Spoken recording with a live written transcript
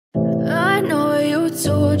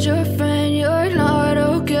told your friend you're not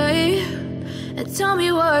okay, and tell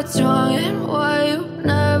me what's wrong and why you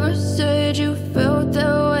never said you felt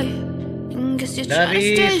that way.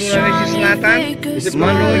 Dari Sulawesi Selatan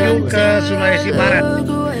menuju ke Sulawesi Barat,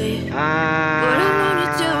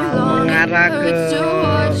 mengarah ke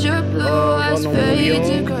Menuiu,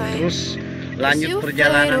 terus lanjut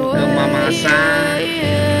perjalanan ke Makassar,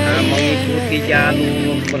 mengikuti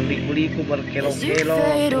jalur berliku-liku berkilo-kilo,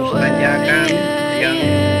 terus tanjakan yang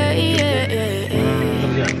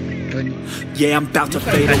yeah, I'm about to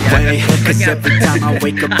fade away, cause every time I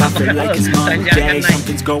wake up I feel like it's Monday.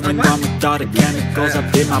 Something's going wrong with all the chemicals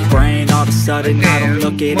up in my brain. All of a sudden I don't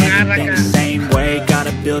look at anything the same way.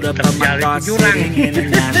 Gotta build up of my thoughts sitting in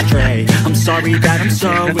an ashtray. I'm sorry that I'm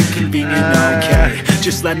so inconvenient, okay.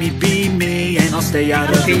 Just let me be me and I'll stay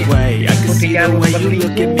out of the way. I can see the way you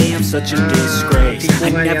look at me, I'm such a disgrace.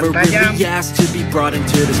 I never really asked to be brought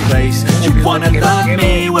into this place. You wanna love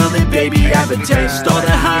me? Well then baby I have a taste. All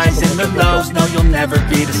the highs and the lows, no you'll never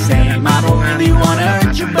be the same. I don't really wanna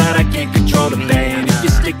hurt you but I can't control the pain. If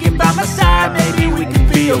you're sticking by my side, maybe we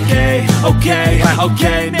could be okay. Okay,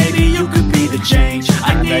 maybe you could be the change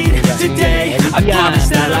I need today. I promise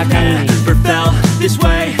that I've never felt this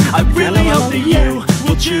way. I really hope that you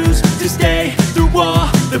will choose to stay through all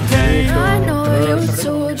the pain. I know you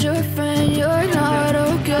told your friend you're not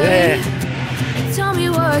okay. Tell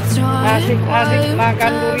me what's wrong. Asik-asik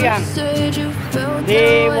makan durian di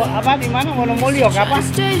mana Menuiu apa?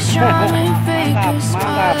 Mantap.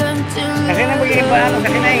 Kasihnya begini bahan,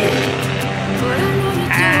 kasihnya.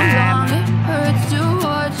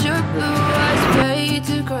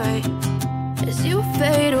 As you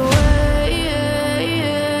fade away,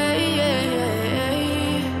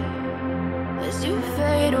 as you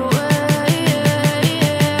fade away,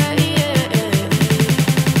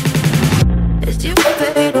 as you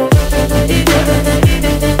fade away.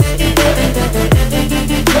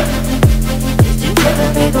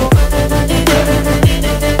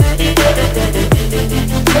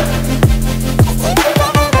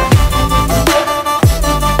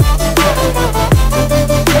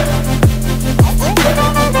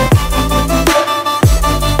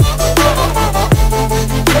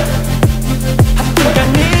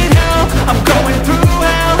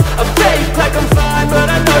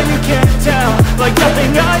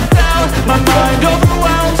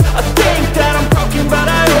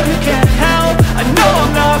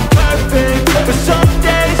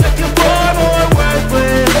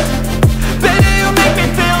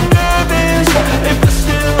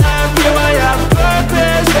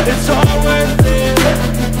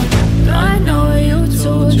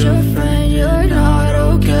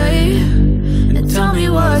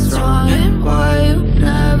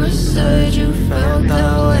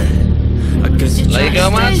 Lagi ke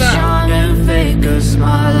Makassar.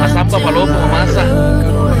 Mas apa kalau mau masak?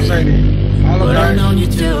 But I've known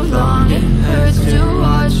you too long. It hurts to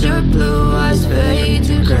watch your blue eyes fade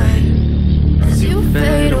to gray as you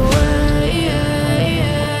fade away.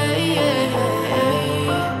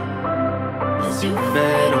 As you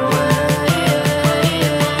fade away.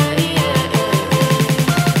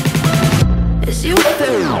 As you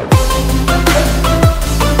fade away.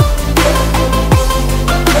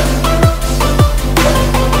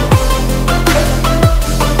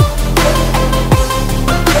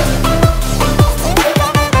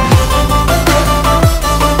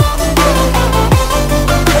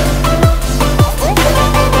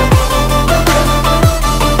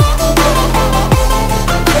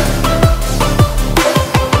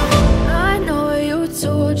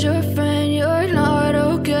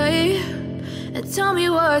 Tell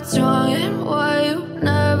me what's wrong and why you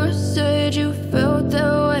never said you felt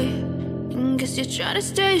that way. And guess you're trying to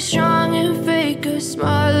stay strong and fake a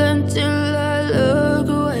smile until I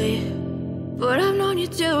look away. But I've known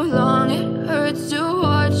you too long, it hurts to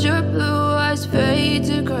watch your blue eyes fade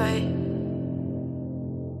to gray.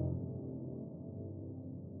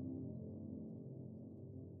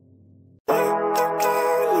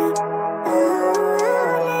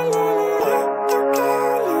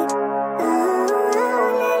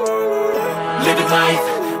 Living life,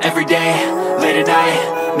 every day, late at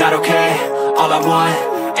night, not okay. All I want,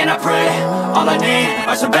 and I pray, all I need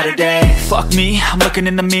are some better days. Fuck me, I'm looking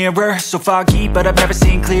in the mirror, so foggy, but I've never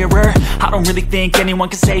seen clearer. I don't really think anyone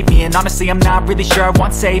can save me, and honestly I'm not really sure I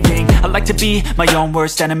want saving. I like to be my own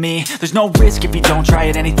worst enemy. There's no risk if you don't try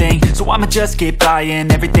at anything, so I'ma just keep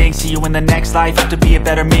buying everything. See you in the next life, have to be a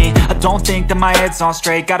better me. I don't think that my head's on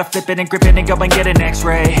straight, gotta flip it and grip it and go and get an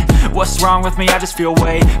x-ray. What's wrong with me? I just feel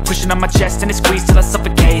weight pushing on my chest and it squeezes till I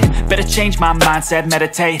suffocate. Better change my mindset,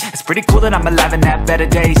 meditate. It's pretty cool that I'm alive and have better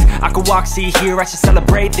days. days. I could walk, see, hear, I should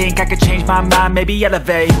celebrate. Think I could change my mind, maybe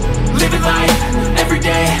elevate. Living life, every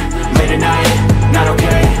day, late at night, not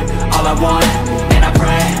okay. All I want, and I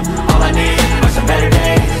pray, all I need are some better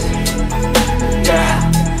days.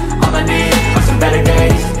 Yeah, all I need are some better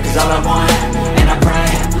days. Cause all I want, and I pray,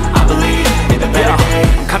 I believe in the better days.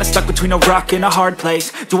 I'm kinda stuck between a rock and a hard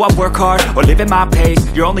place. Do I work hard or live at my pace?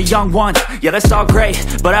 You're only young once, yeah that's all great,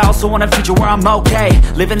 but I also want a future where I'm okay.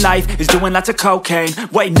 Living life is doing lots of cocaine.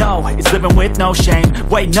 Wait no, it's living with no shame.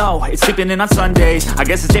 Wait no, it's sleeping in on Sundays. I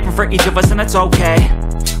guess it's different for each of us and that's okay.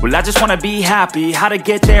 Well I just wanna be happy, how to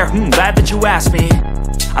get there? Glad that you asked me.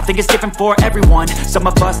 I think it's different for everyone. Some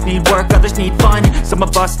of us need work, others need fun. Some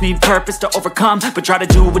of us need purpose to overcome. But try to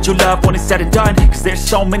do what you love when it's said and done. Cause there's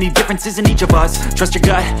so many differences in each of us. Trust your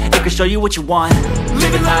gut, it can show you what you want.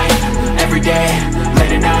 Living life, every day,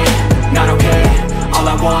 late at night, not okay. All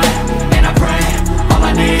I want, and I pray, all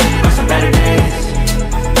I need are some better days.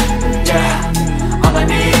 Yeah, all I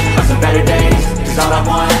need are some better days. Cause all I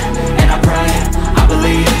want, and I pray, I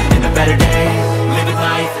believe in the better days. Living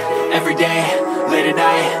life, every day, late at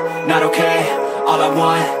night, not okay. All I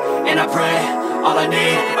want, and I pray, all I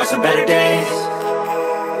need are some better days.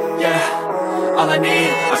 Yeah, all I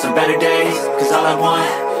need are some better days. Cause all I want,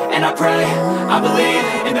 and I pray, I believe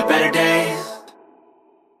in the better days.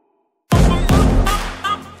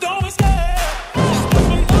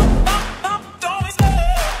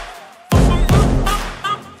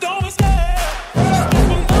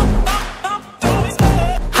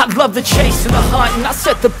 I love the chase and the hunt, and I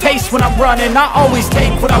set the pace when I'm running. I always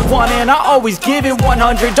take what I want and I always give it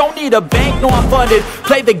 100. Don't need a bank, no I'm funded.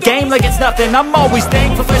 Play the game like it's nothing. I'm always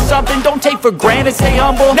thankful for something. Don't take for granted, stay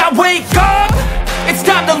humble. Now wake up! It's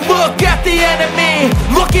time to look at the enemy.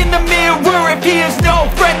 Look in the mirror if he is no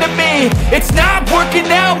friend to me. It's not working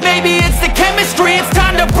out, maybe it's the chemistry. It's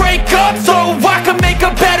time to break up so I can make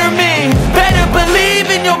a better me. Better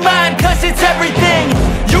believe in your mind, cause it's everything.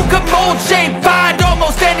 You can mold, shape, find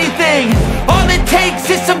almost anything. All it takes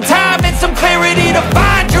is some time and some clarity to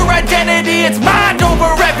find your identity. It's mind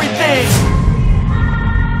over everything.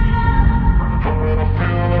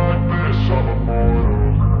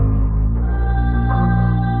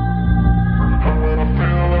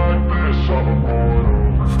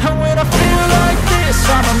 And when I feel like this,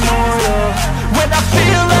 I'm immortal. When I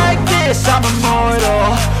feel like this, I'm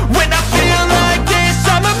immortal. When I feel like this,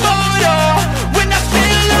 I'm immortal. When I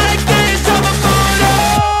feel like this, I'm immortal.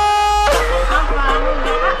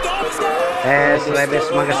 Slebes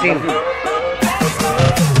Magazine.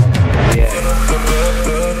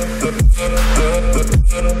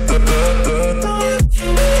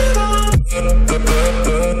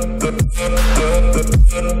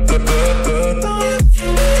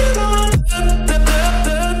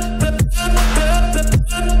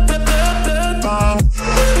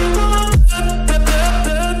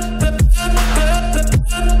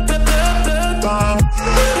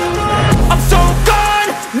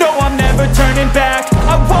 Turning back,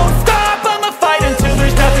 I won't stop, I'ma fight until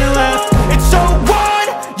there's nothing left. It's so on,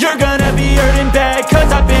 you're gonna be hurting bad. Cause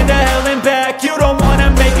I've been to hell and back, you don't wanna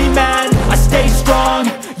make me mad. I stay strong,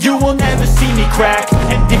 you will never see me crack.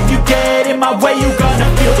 And if you get in my way, you're gonna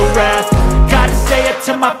feel the wrath. Gotta say it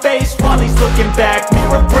to my face while he's looking back.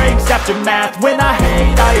 Mirror breaks after math, when I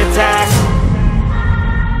hate I attack.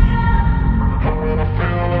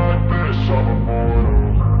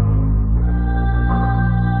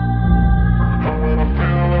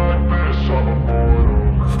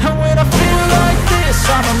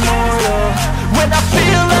 I'm immortal. When I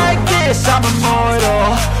feel like this, I'm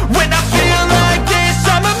immortal. When I feel like this,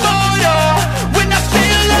 I'm immortal. When I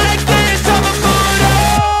feel like this, I'm immortal.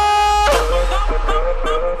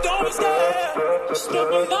 Don't be scared. Just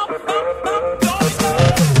stepping up, don't be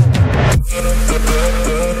scared.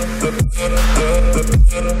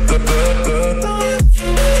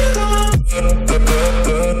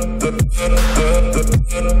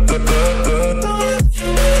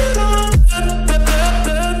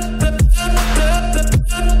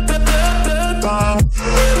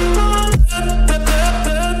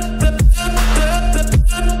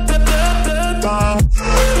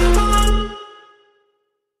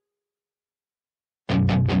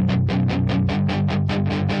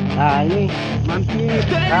 Nah ini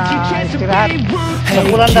nanti istirahat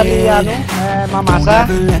sebulan dari Mamasa.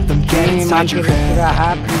 Ini mampir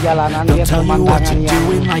istirahat di jalanan, lihat pemandangan yang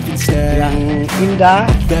indah,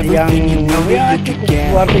 yang cukup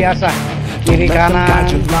luar biasa. Kiri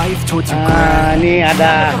kanan ini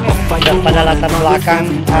ada pada latar belakang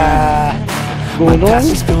gunung,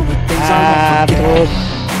 terus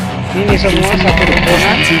ini semua satu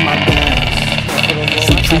rombongan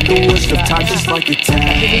through the worst of times just like a tank.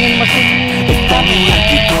 If only I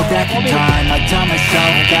could go back in time, I'd tell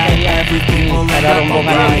myself that everything will end up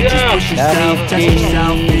alright. Just push yourself, test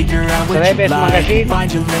yourself, figure out what you like, find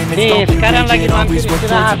your limits, don't be rigid, always work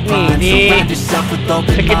towards a plan. Surround yourself with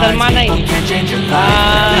open minds, people can change your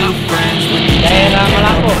life. New friends with you, daerah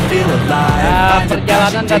Melako. feel alive.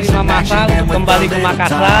 Perjalanan dari Mamasa untuk kembali ke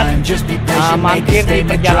Makassar, mampir di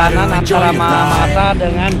perjalanan antara Mamasa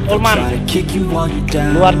dengan Ulman.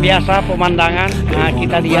 Luar biasa pemandangan.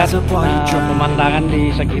 Kita lihat pemandangan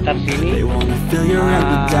di sekitar sini. Di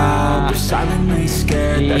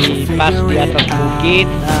pas di atas bukit,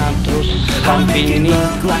 terus samping ini,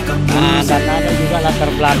 dan ada juga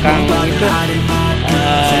latar belakang itu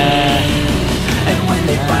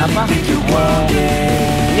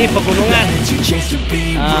ini pegunungan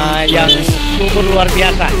yang subur luar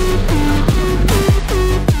biasa.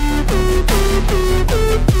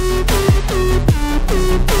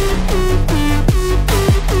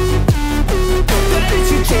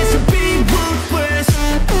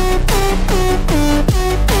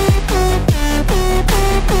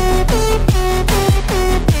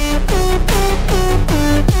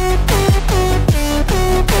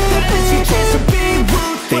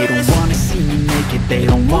 They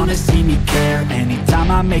don't wanna see me care.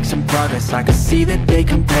 Anytime I make some progress, I can see that they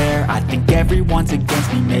compare. I think everyone's against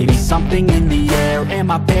me, maybe something in the air. Am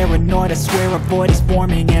I paranoid? I swear a void is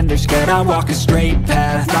forming and they're scared. I walk a straight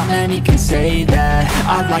path, not many can say that.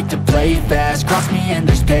 I like to play fast, cross me and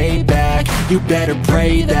there's payback. You better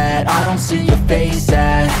pray that I don't see your face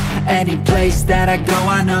at any place that I go.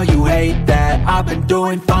 I know you hate that. I've been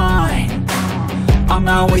doing fine, I'm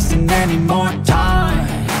not wasting any more time.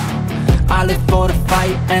 I live for the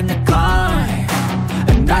fight and the climb,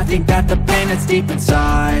 and I think that the pain that's deep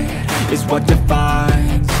inside is what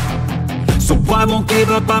defines. So I won't give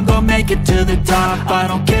up, I'm gonna make it to the top. I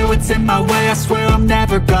don't care what's in my way, I swear I'm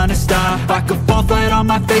never gonna stop. I could fall flat on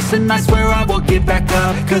my face and I swear I will get back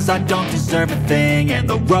up, cause I don't deserve a thing and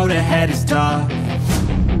the road ahead is tough.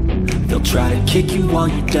 They'll try to kick you while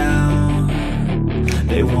you're down,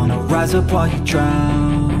 they wanna rise up while you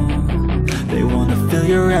drown. They wanna fill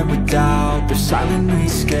your head with doubt, they're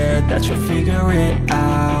silently scared that you'll figure it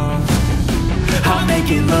out. I'll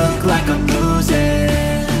make it look like I'm losing.